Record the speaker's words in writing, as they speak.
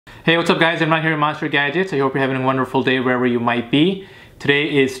Hey, what's up guys? I'm not here at MonsterGadgets. I hope you're having a wonderful day wherever you might be. Today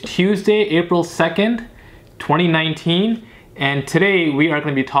is Tuesday, April 2nd, 2019, and today we are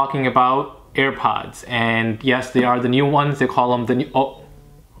going to be talking about AirPods. And yes, they are the new ones. They call them the new... Oh,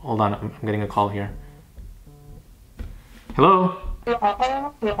 hold on. I'm getting a call here. Hello?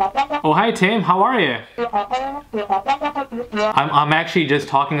 Oh, hi Tim. How are you? I'm actually just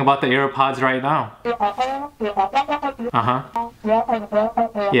talking about the AirPods right now.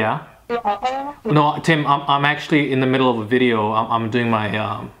 Yeah. No, Tim, I'm actually in the middle of a video. I'm doing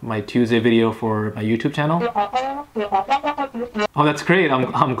my my Tuesday video for my YouTube channel. Oh, that's great.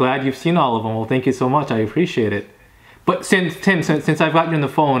 I'm glad you've seen all of them. Well, thank you so much. I appreciate it. But since I've got you on the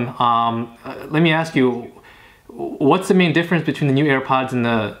phone, let me ask you, what's the main difference between the new AirPods and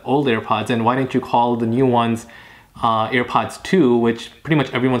the old AirPods, and why don't you call the new ones AirPods 2, which pretty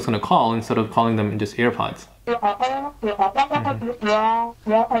much everyone's going to call, instead of calling them just AirPods?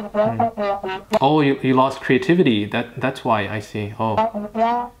 Oh, you lost creativity. That's why. I see. Oh.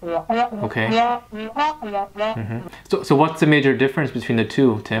 Okay. So what's the major difference between the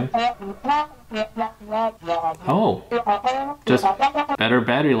two, Tim? Oh, just better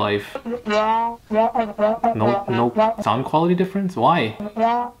battery life. No sound quality difference? Why?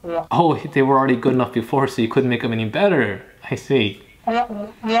 Oh, they were already good enough before, so you couldn't make them any better. I see.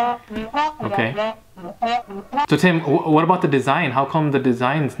 Okay. So Tim, what about the design? How come the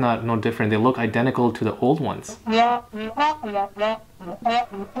design's no different? They look identical to the old ones.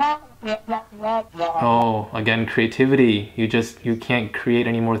 Oh, again, creativity. You can't create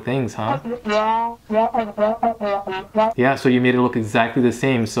any more things, huh? Yeah, so you made it look exactly the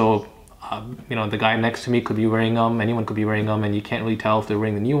same. So, you know, the guy next to me could be wearing them. Anyone could be wearing them, and you can't really tell if they're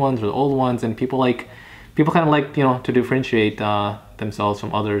wearing the new ones or the old ones. And people kind of like, you know, to differentiate themselves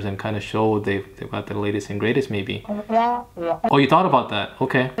from others and kind of show they've got the latest and greatest, maybe. Oh, you thought about that?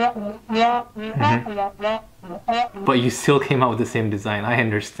 Okay. But you still came out with the same design. I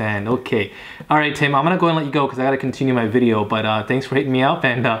understand. Okay. All right, Tim, I'm gonna go and let you go because I gotta continue my video. But thanks for hitting me up,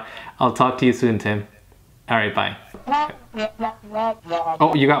 and I'll talk to you soon, Tim. All right, bye.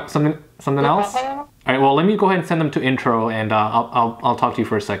 Oh, you got something else? All right. Well, let me go ahead and send them to intro, and I'll talk to you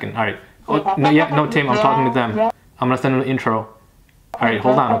for a second. All right. Oh, no, Tim, I'm talking to them. I'm gonna send them the intro. All right,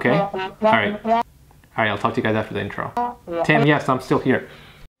 hold on, okay? All right, I'll talk to you guys after the intro. Tim, yes, I'm still here.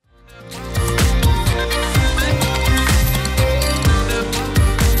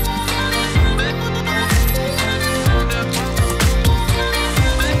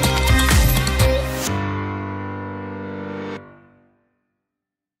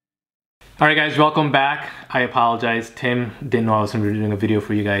 Alright guys, welcome back. I apologize. Tim didn't know I was going to be doing a video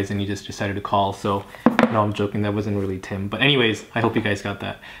for you guys, and he just decided to call. So, no, I'm joking. That wasn't really Tim. But anyways, I hope you guys got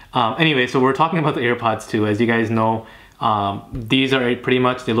that. Anyway, so we're talking about the AirPods 2. As you guys know, these are pretty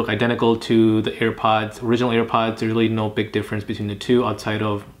much, they look identical to the AirPods, original AirPods. There's really no big difference between the two outside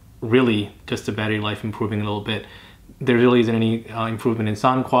of really just the battery life improving a little bit. There really isn't any improvement in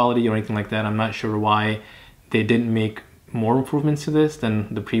sound quality or anything like that. I'm not sure why they didn't make more improvements to this than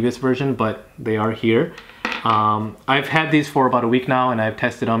the previous version, but they are here. I've had these for about a week now, and I've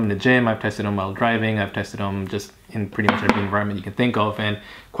tested them in the gym, I've tested them while driving, I've tested them just in pretty much every environment you can think of, and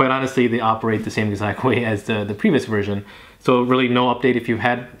quite honestly, they operate the same exact way as the previous version. So really no update if you've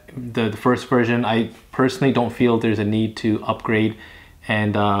had the first version. I personally don't feel there's a need to upgrade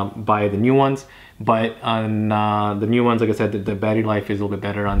and buy the new ones, but on the new ones, like I said, the battery life is a little bit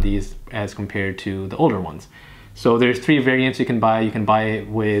better on these as compared to the older ones. So there's 3 variants you can buy. You can buy it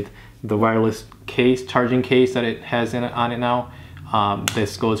with the wireless case, charging case that it has on it now.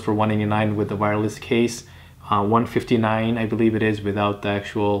 This goes for $189 with the wireless case. $159, I believe it is, without the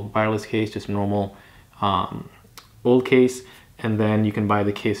actual wireless case, just a normal old case. And then you can buy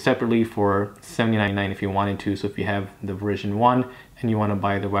the case separately for $79.99 if you wanted to. So if you have the version 1 and you want to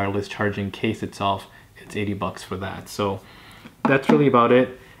buy the wireless charging case itself, it's 80 bucks for that. So that's really about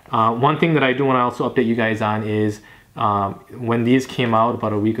it. One thing that I do want to also update you guys on is when these came out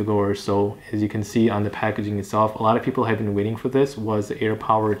about a week ago or so, as you can see on the packaging itself, a lot of people have been waiting for this, was the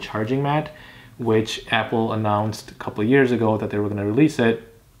AirPower charging mat, which Apple announced a couple of years ago that they were going to release it.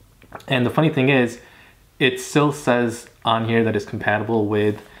 And the funny thing is, it still says on here that it's compatible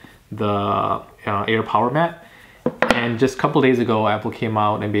with the AirPower mat. And just a couple of days ago, Apple came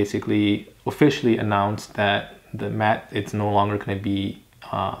out and basically officially announced that the mat, it's no longer going to be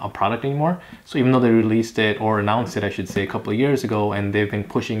a product anymore. So even though they released it, or announced it I should say, a couple of years ago, and they've been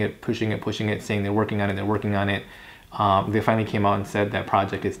pushing it, saying they're working on it, they finally came out and said that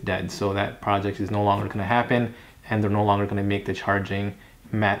project is dead. So that project is no longer going to happen, and they're no longer going to make the charging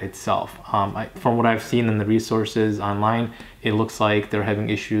mat itself. From what I've seen in the resources online, it looks like they're having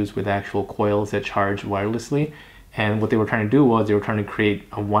issues with actual coils that charge wirelessly. And what they were trying to do was they were trying to create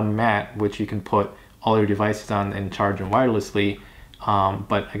a one mat which you can put all your devices on and charge them wirelessly.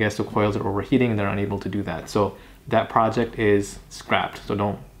 But I guess the coils are overheating and they're unable to do that. So that project is scrapped.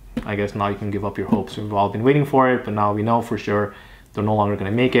 So I guess now you can give up your hopes. We've all been waiting for it, but now we know for sure they're no longer going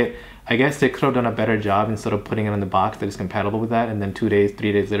to make it. I guess they could have done a better job instead of putting it in the box that is compatible with that, and then 2 days,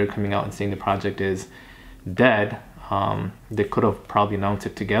 3 days later coming out and saying the project is dead. They could have probably announced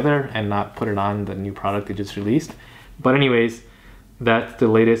it together and not put it on the new product they just released. But anyways, that's the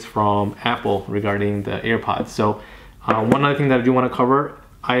latest from Apple regarding the AirPods. So one other thing that I do want to cover,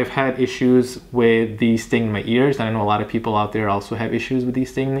 I've had issues with these staying in my ears, and I know a lot of people out there also have issues with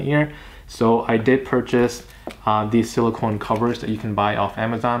these staying in the ear. So I did purchase these silicone covers that you can buy off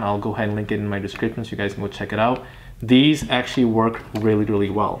Amazon. I'll go ahead and link it in my description so you guys can go check it out. These actually work really, really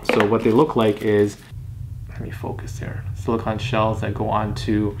well. So what they look like is, let me focus there, silicone shells that go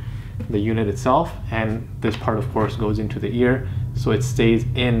onto the unit itself, and this part of course goes into the ear, so it stays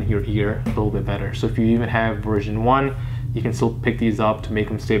in your ear a little bit better. So if you even have version 1, you can still pick these up to make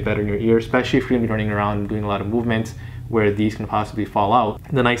them stay better in your ear, especially if you're gonna be running around and doing a lot of movements where these can possibly fall out.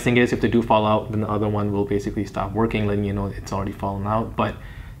 The nice thing is if they do fall out, then the other one will basically stop working, letting you know it's already fallen out. But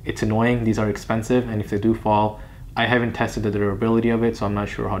it's annoying, these are expensive, and if they do fall, I haven't tested the durability of it, so I'm not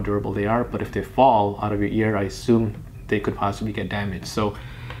sure how durable they are, but if they fall out of your ear, I assume they could possibly get damaged. So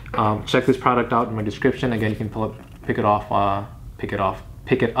check this product out in my description. Again, you can pick it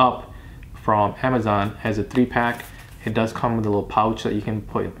up from Amazon as a 3-pack. It does come with a little pouch that you can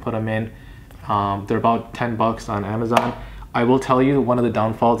put them in. They're about 10 bucks on Amazon. I will tell you, one of the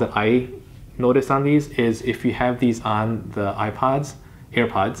downfalls that I noticed on these is if you have these on the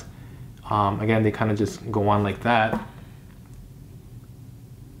AirPods, again, they kind of just go on like that.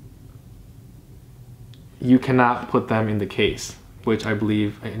 You cannot put them in the case, which I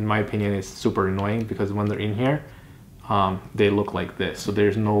believe, in my opinion, is super annoying, because when they're in here, they look like this. So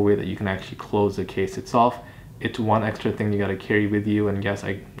there's no way that you can actually close the case itself. It's one extra thing you got to carry with you, and yes,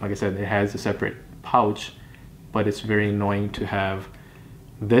 like I said, it has a separate pouch, but it's very annoying to have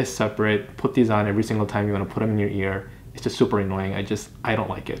this separate, put these on every single time you want to put them in your ear. It's just super annoying. I don't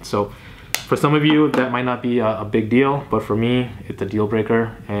like it. So for some of you, that might not be a big deal, but for me, it's a deal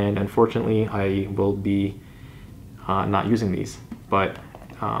breaker, and unfortunately, I will be not using these. But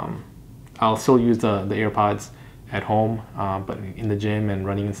I'll still use the AirPods at home, but in the gym and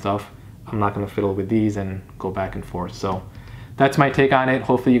running and stuff, I'm not going to fiddle with these and go back and forth. So that's my take on it.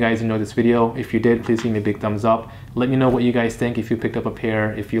 Hopefully you guys enjoyed this video. If you did, please give me a big thumbs up. Let me know what you guys think. If you picked up a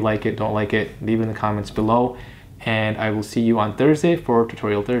pair, if you like it, don't like it, leave it in the comments below. And I will see you on Thursday for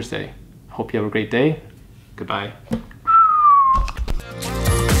Tutorial Thursday. Hope you have a great day. Goodbye.